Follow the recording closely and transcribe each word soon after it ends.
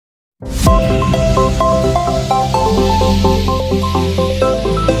Okay,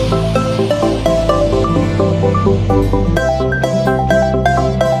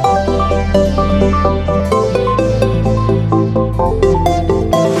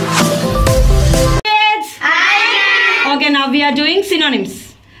 now we are doing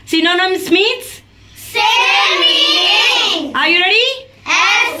synonyms. Synonyms means same meaning. Are you ready?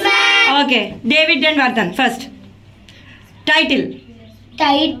 Yes, ma'am. Okay, David and Vardhan first. Title.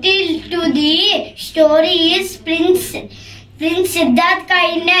 Title to the story is Prince Siddharth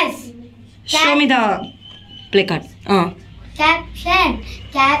Kindness. Show me the placard.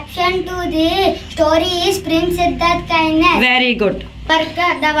 Caption to the story is Prince Siddharth Kindness. Very good.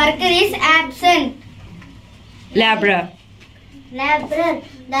 The worker is absent. Labra. The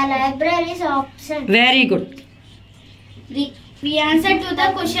library is absent. Very good. We answer to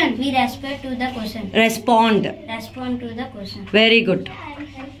the question. We respond to the question. Respond. Respond to the question. Very good.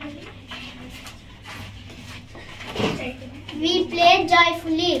 We play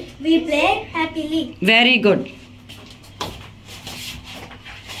joyfully. We play happily. Very good.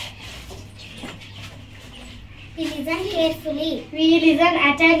 We listen carefully. We listen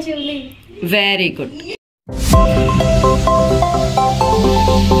attentively. Very good.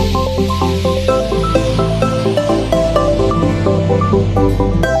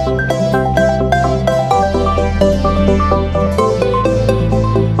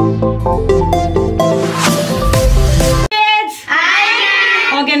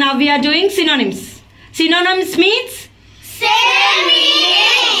 Okay, now we are doing synonyms. Synonyms means Same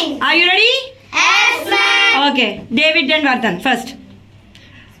meaning. Are you ready? Yes, ma'am. Okay, David and Vardhan first.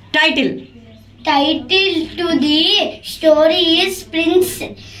 Title. Title to the story is Prince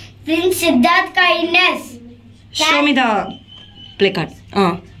Siddharth Kindness. Show me the placard.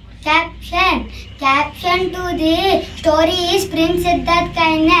 Caption to the story is Prince Siddharth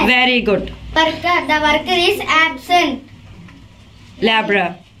Kindness. Very good. The worker is absent.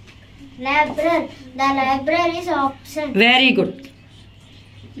 Labra. The library is absent. Very good.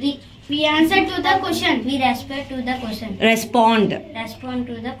 We answer to the question. We respond to the question. Respond. Respond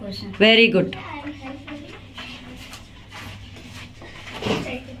to the question. Very good.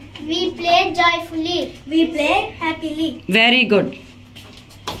 We play joyfully. We play happily. Very good.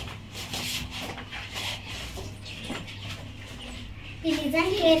 We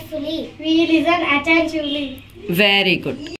listen carefully. We listen attentively. Very good.